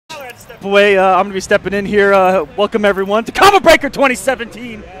Step away. I'm going to be stepping in here. Welcome, everyone, to Combo Breaker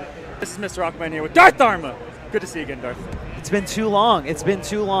 2017. This is Mr. Aquaman here with Darth Dharma. Good to see you again, Darth. It's been too long. It's been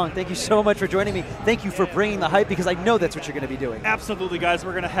too long. Thank you so much for joining me. Thank you for bringing the hype, because I know that's what you're going to be doing. Absolutely, guys.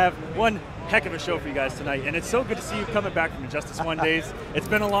 We're going to have one heck of a show for you guys tonight, and it's so good to see you coming back from Injustice 1 days. It's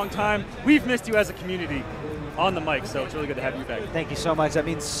been a long time. We've missed you as a community on the mic, so it's really good to have you back. Thank you so much. That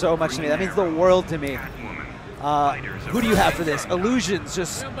means so much to me. That means the world to me. Who do you have for this? Illusions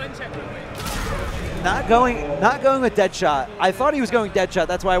just not going with Deadshot. I thought he was going Deadshot.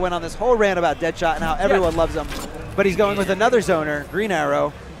 That's why I went on this whole rant about Deadshot and how everyone loves him. But he's going with another zoner, Green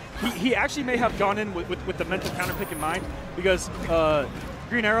Arrow. He actually may have gone in with the mental counterpick in mind, because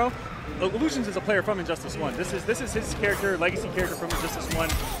Green Arrow, Illusions is a player from Injustice 1. This is his character, legacy character from Injustice 1.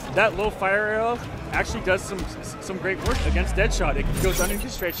 That low fire arrow actually does some great work against Deadshot. It goes underneath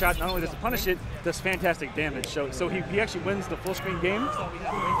his straight shot. Not only does it punish it, does fantastic damage. So he actually wins the full screen game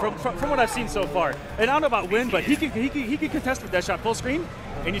from what I've seen so far. And I don't know about win, but he can contest with Deadshot full screen.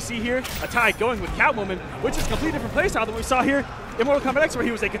 And you see here ATAI going with Catwoman, which is a completely different playstyle than we saw here in Mortal Kombat X, where he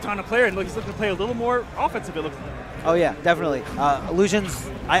was a katana player, and he's looking to play a little more offensive, it looks like. Oh yeah, definitely. Illusions,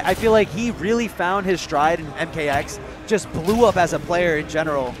 I feel like he really found his stride in MKX, just blew up as a player in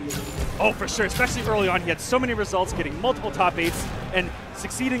general. Oh, for sure, especially early on. He had so many results, getting multiple top 8s, and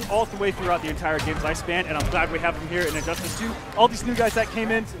succeeding all the way throughout the entire game's lifespan, and I'm glad we have him here in Injustice 2. All these new guys that came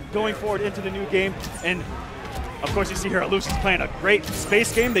in, going forward into the new game, and of course, you see here Illusions playing a great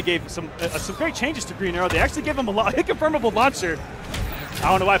space game. They gave some great changes to Green Arrow. They actually gave him a hit confirmable launcher. I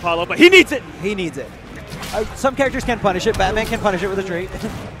don't know why, Paulo, but he needs it. He needs it. Some characters can punish it. Batman can punish it with a trait.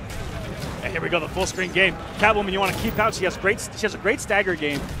 And here we go, the full screen game. Catwoman, you want to keep out. She has a great stagger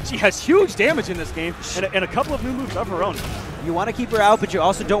game. She has huge damage in this game, and a couple of new moves of her own. You want to keep her out, but you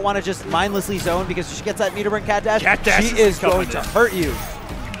also don't want to just mindlessly zone, because if she gets that meter burn cat dash, she is going to hurt you.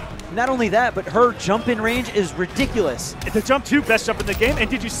 Not only that, but her jump in range is ridiculous. The jump 2, best jump in the game. And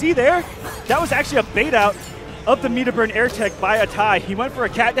did you see there? That was actually a bait out of the meter burn air tech by ATAI. He went for a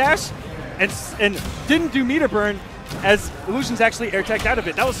cat dash and didn't do meter burn, as Illusions actually air teched out of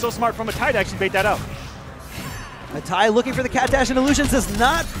it. That was so smart from ATAI to actually bait that out. ATAI looking for the cat dash, and Illusions does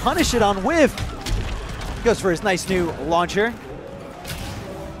not punish it on whiff. He goes for his nice new launcher.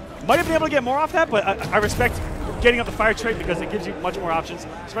 Might have been able to get more off that, but I respect getting up the fire trait, because it gives you much more options,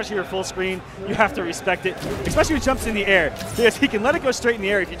 especially your full screen. You have to respect it, especially when he jumps in the air, because he can let it go straight in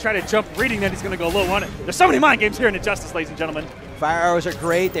the air. If you try to jump reading that, he's going to go low on it. There's so many mind games here in Injustice, ladies and gentlemen. Fire arrows are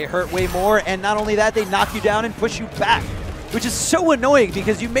great. They hurt way more, and not only that, they knock you down and push you back, which is so annoying,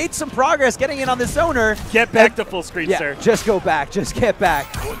 because you made some progress getting in on this zoner. Get back to full screen, sir. Just go back. Just get back.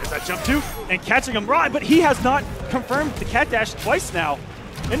 Oh, there's that jump 2, and catching him right, but he has not confirmed the cat dash twice now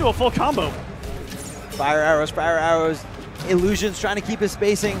into a full combo. Fire arrows. Illusions trying to keep his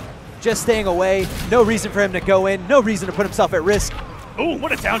spacing, just staying away. No reason for him to go in. No reason to put himself at risk. Oh,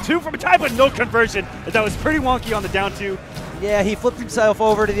 what a down 2 from ATAI, but no conversion. That was pretty wonky on the down 2. Yeah, he flipped himself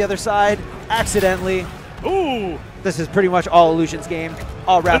over to the other side accidentally. Ooh. This is pretty much all Illusions game,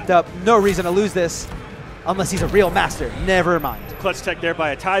 all wrapped up. No reason to lose this, unless he's a real master. Never mind. Clutch tech there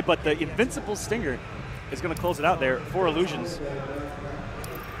by ATAI, but the invincible stinger is going to close it out there for Illusions.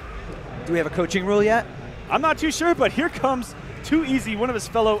 Do we have a coaching rule yet? I'm not too sure, but here comes Too Easy, one of his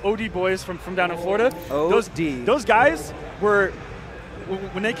fellow OD boys from down in Florida. OD. Those guys were,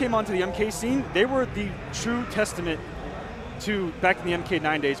 when they came onto the MK scene, they were the true testament to back in the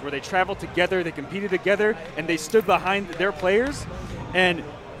MK9 days, where they traveled together, they competed together, and they stood behind their players. And you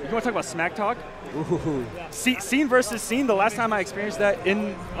want to talk about smack talk? Ooh. Scene versus scene, the last time I experienced that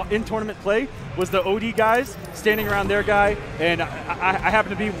in tournament play was the OD guys standing around their guy, and I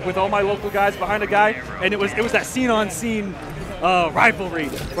happened to be with all my local guys behind a guy, and it was that scene on scene rivalry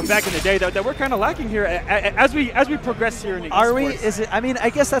from back in the day that we're kind of lacking here as we progress here in the esports. Are we? Is it? I mean, I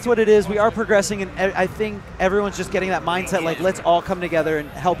guess that's what it is. We are progressing, and I think everyone's just getting that mindset, like, let's all come together and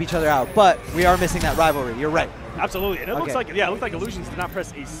help each other out. But we are missing that rivalry. You're right. Absolutely, and it looks like, it looked like Illusions did not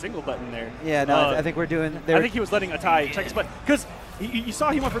press a single button there. Yeah, no, I think we're doing. I think he was letting ATAI check his button, because you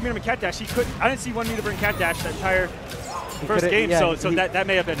saw he went for meter burn cat dash. He couldn't. I didn't see one meter burn cat dash that entire first game, so that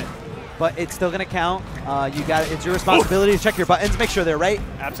may have been it. But it's still going to count. You got it. It's your responsibility to check your buttons, make sure they're right.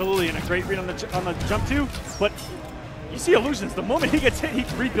 Absolutely, and a great read on the jump too. But you see Illusions, the moment he gets hit,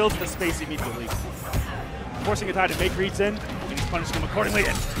 he rebuilds the space immediately, forcing ATAI to make reads in, and he's punishing him accordingly.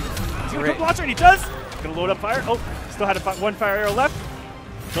 And he's going to come launcher, and he does. Gonna load up fire. Oh, still had one fire arrow left.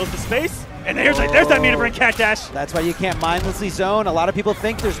 Goes to space, and there's that meter burn cat dash. That's why you can't mindlessly zone. A lot of people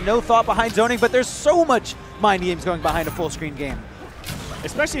think there's no thought behind zoning, but there's so much mind games going behind a full screen game.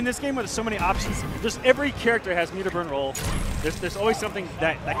 Especially in this game where there's so many options. Just every character has meter burn roll. There's always something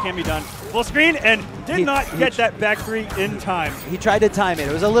that can be done. Full screen and did not get that back three in time. He tried to time it.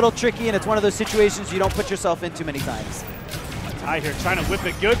 It was a little tricky, and it's one of those situations you don't put yourself in too many times. ATAI here trying to whip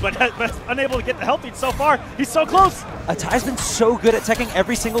it good, but unable to get the health lead so far. He's so close. ATAI's been so good at teching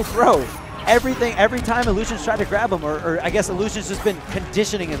every single throw. Every time Illusion's tried to grab him, or I guess Illusion's just been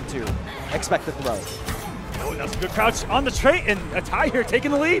conditioning him to expect the throw. Oh, that's a good crouch on the trait, and ATAI here taking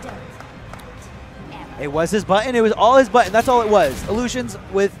the lead. It was his button. It was all his button. That's all it was. Illusions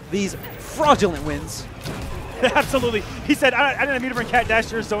with these fraudulent wins. Absolutely. He said, I didn't meter burn cat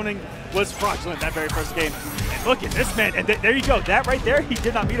dash. Your zoning was fraudulent that very first game. And look at this man. And there you go. That right there, he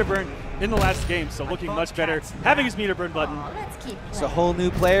did not meter burn in the last game. So looking much better. Having his meter burn button. It's a whole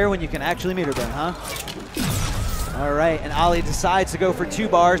new player when you can actually meter burn, huh? All right. And Ali decides to go for 2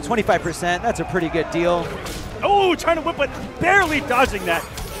 bars, 25%. That's a pretty good deal. Oh, trying to whip, but barely dodging that.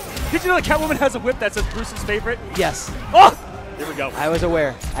 Did you know that Catwoman has a whip that says Bruce's favorite? Yes. Oh! Here we go. I was aware.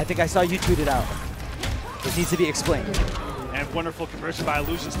 I think I saw you tweet it out. It needs to be explained. And wonderful conversion by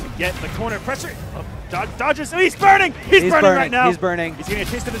Illusions to get the corner pressure. Oh, dodges. Oh, he's burning! He's burning right now. He's burning. He's getting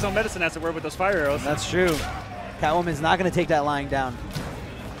a taste of his own medicine, as it were, with those fire arrows. That's true. Catwoman's not going to take that lying down.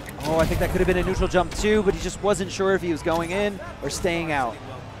 Oh, I think that could have been a neutral jump too, but he just wasn't sure if he was going in or staying out.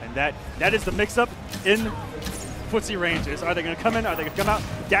 And that is the mix-up in footsie ranges. Are they going to come in? Are they going to come out?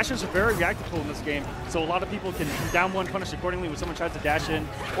 Dashers are very reactable in this game, so a lot of people can down one punish accordingly when someone tries to dash in,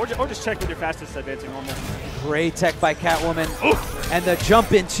 or just check with your fastest advancing normal. Great tech by Catwoman. Oof. And the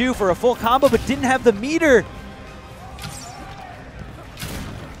jump in too for a full combo, but didn't have the meter.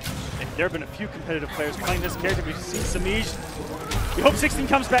 And there have been a few competitive players playing this character. We've seen Samij. We hope 16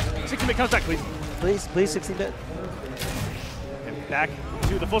 comes back. 16-bit comes back, please. Please, 16-bit. And back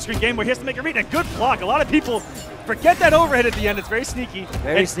to the full screen game where he has to make a read. And good block. A lot of people forget that overhead at the end. It's very sneaky.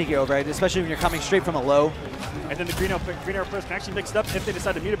 Very sneaky overhead, especially when you're coming straight from a low. And then the green arrow players can actually mix it up if they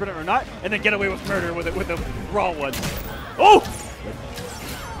decide to meter burn it or not, and then get away with murder with the raw one. Oh!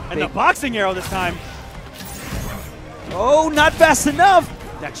 And the boxing arrow this time. Oh, not fast enough.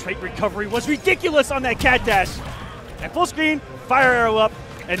 That trait recovery was ridiculous on that cat dash. And full screen, fire arrow up,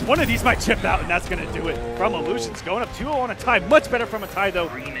 and one of these might chip out, and that's going to do it from Illusions. Going up 2-0 on ATAI. Much better from ATAI, though.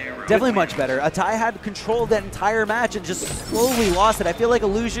 Definitely much better. ATAI had control of that entire match and just slowly lost it. I feel like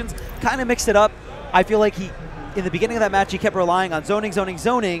Illusions kind of mixed it up. I feel like in the beginning of that match, he kept relying on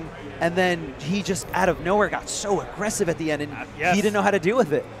zoning, and then he just out of nowhere got so aggressive at the end, and yes. He didn't know how to deal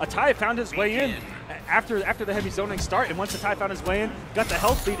with it. ATAI found his way in after the heavy zoning start, and once ATAI found his way in, got the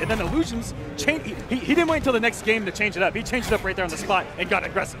health lead, and then Illusions changed. He didn't wait until the next game to change it up. He changed it up right there on the spot and got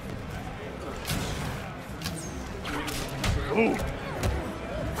aggressive. Ooh.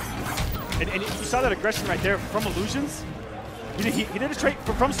 And you saw that aggression right there from Illusions. He did a trait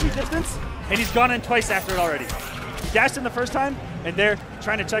from sweet distance, and he's gone in twice after it already. He dashed in the first time, and they're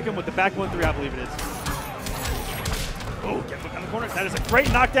trying to check him with the back 1-3, I believe it is. Oh, get hooked on the corner. That is a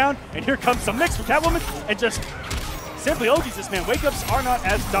great knockdown, and here comes some mix from Catwoman, and just simply OGs this man. Wake-ups are not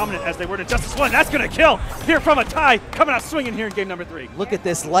as dominant as they were in Justice 1. That's going to kill here from ATAI, coming out swinging here in game number 3. Look at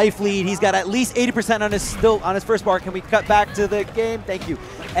this life lead. He's got at least 80% on his first bar. Can we cut back to the game? Thank you.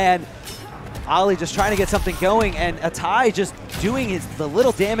 And Ali just trying to get something going, and ATAI just doing the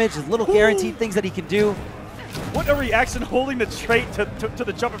little damage, his little guaranteed things that he can do. What a reaction holding the trait to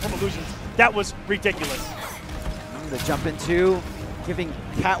the jumper from Illusions. That was ridiculous. The jump in two, giving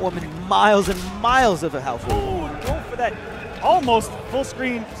Catwoman miles and miles of a health. Oh, go for that almost full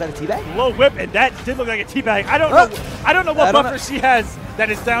screen. Is that a teabag? Low whip, and that did look like a teabag. I don't know what buffer she has that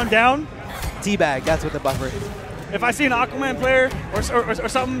is down. Teabag, that's what the buffer is. If I see an Aquaman player or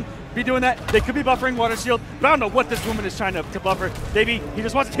something be doing that, they could be buffering water shield, but I don't know what this woman is trying to buffer. Maybe he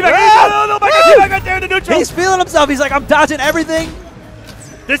just wants to teabag. No, teabag right there in the neutral. He's feeling himself. He's like, I'm dodging everything.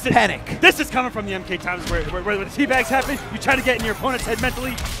 This is panic. This is coming from the MK times where the teabags happen. You try to get in your opponent's head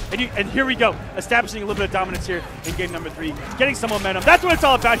mentally, and here we go, establishing a little bit of dominance here in game number 3, getting some momentum. That's what it's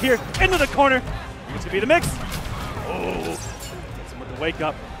all about here. Into the corner. It's gonna be the mix. Oh, gets him with the wake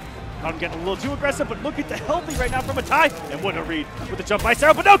up. I'm getting a little too aggressive, but look at the healthy right now from ATAI. And what a read with the jump by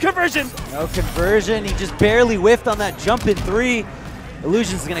Sarah, but no conversion. No conversion. He just barely whiffed on that jump in 3.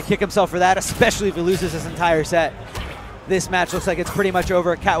 Illusions is going to kick himself for that, especially if he loses this entire set. This match looks like it's pretty much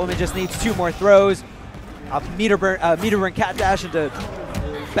over. Catwoman just needs 2 more throws. A meter burn cat dash into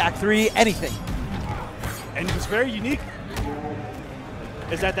back 3, anything. And it was very unique.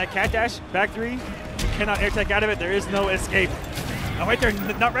 Is that cat dash, back 3, you cannot air tech out of it. There is no escape. Now right there,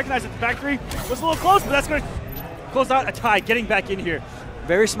 not recognized that the back 3 was a little close, but that's going to close out ATAI, getting back in here.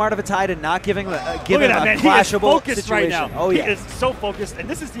 Very smart of ATAI to not give him a Look at that, man. flashable He is focused situation. right now. Oh, yeah. He is so focused, and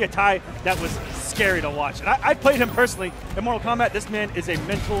this is the ATAI that was scared. scary to watch. And I played him personally in Mortal Kombat. This man is a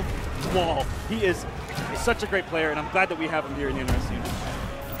mental wall. He is such a great player, and I'm glad that we have him here in the NRS team.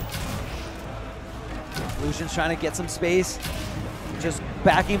 Illusion's trying to get some space, just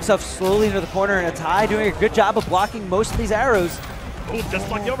backing himself slowly into the corner, and ATAI doing a good job of blocking most of these arrows. Oh, just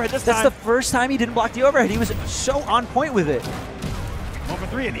blocked the overhead this time. That's the first time he didn't block the overhead. He was so on point with it. 1 for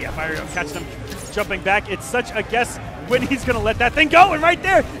 3 in the fire arrow, catching him jumping back. It's such a guess when he's going to let that thing go, and right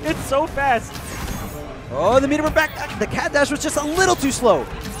there, it's so fast. Oh, the meter back. The cat dash was just a little too slow.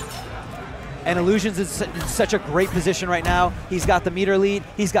 And Illusion's in such a great position right now. He's got the meter lead.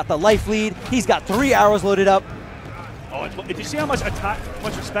 He's got the life lead. He's got 3 arrows loaded up. Oh, did you see how much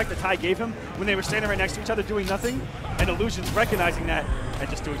respect ATAI gave him when they were standing right next to each other doing nothing? And Illusion's recognizing that and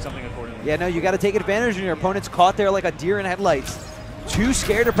just doing something accordingly. Yeah, no, you got to take advantage when your opponent's caught there like a deer in headlights. Too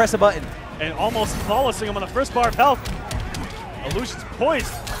scared to press a button. And almost flawlessing him on the first bar of health. Illusion's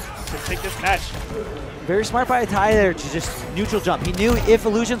poised to take this match. Very smart by ATAI there to just neutral jump. He knew if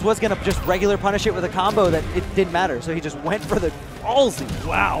Illusions was going to just regular punish it with a combo that it didn't matter. So he just went for the ballsy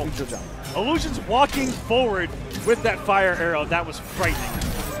neutral jump. Illusion's walking forward with that fire arrow. That was frightening.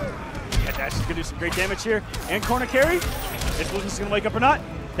 Cat dash is going to do some great damage here. And corner carry. Is Illusion's going to wake up or not?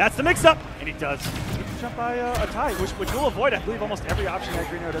 That's the mix-up. And he does. Good jump by ATAI, which will avoid, I believe, almost every option that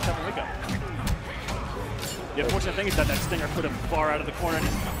Green Arrow does have a wake-up. The unfortunate thing is that Stinger put him far out of the corner and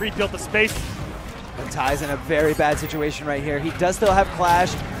rebuilt the space. ATAI's in a very bad situation right here. He does still have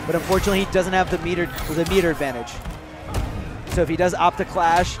Clash, but unfortunately he doesn't have the meter advantage. So if he does opt to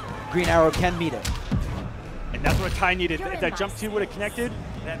Clash, Green Arrow can meet it. And that's what ATAI needed. If that jump 2 would have connected,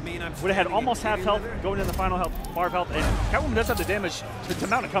 would have had almost half health going in the final bar of health. And Catwoman does have the damage to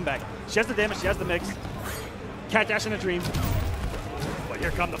mount a comeback. She has the damage, she has the mix. Cat dash in a dream. But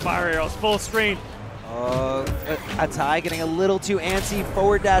here come the fire arrows, full screen. ATAI getting a little too antsy,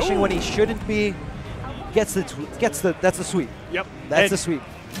 forward dashing when he shouldn't be. That's the sweep. Yep. That's the sweep.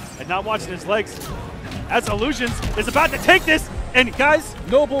 And not watching his legs. As Illusions is about to take this. And guys,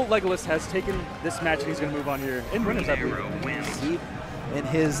 Noble Legolas has taken this match and he's going to move on here in runners, I believe. Deep in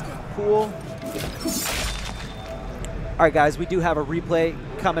his pool. All right, guys, we do have a replay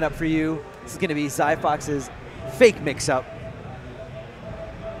coming up for you. This is going to be Zyfox's fake mix-up.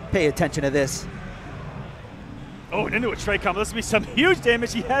 Pay attention to this. Oh, and into a straight combo. This will be some huge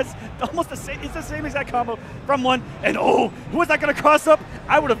damage. He has almost the same, it's the same exact combo from one. And oh, who was that going to cross up?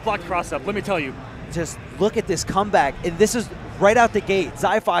 I would have blocked cross up, let me tell you. Just look at this comeback. And this is right out the gate.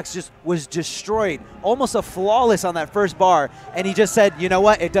 Zyfox just was destroyed. Almost a flawless on that first bar. And he just said, you know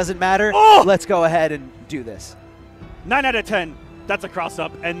what? It doesn't matter. Oh! Let's go ahead and do this. 9 out of 10. That's a cross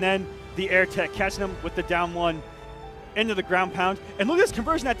up. And then the air tech catching him with the down 1 into the ground pound. And look at this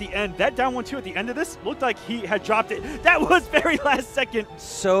conversion at the end. That down 1-2 at the end of this looked like he had dropped it. That was very last second.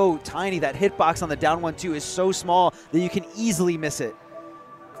 So tiny. That hitbox on the down 1-2 is so small that you can easily miss it.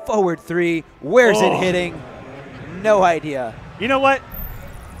 Forward 3. Where's it hitting? No idea. You know what?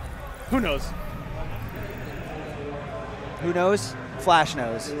 Who knows? Who knows? Flash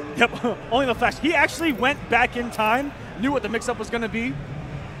knows. Yep, only the Flash. He actually went back in time, knew what the mix-up was going to be,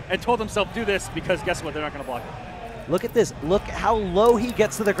 and told himself, do this, because guess what? They're not going to block it. Look at this. Look how low he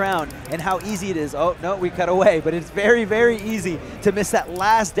gets to the ground and how easy it is. Oh, no, we cut away, but it's very, very easy to miss that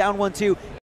last down 1-2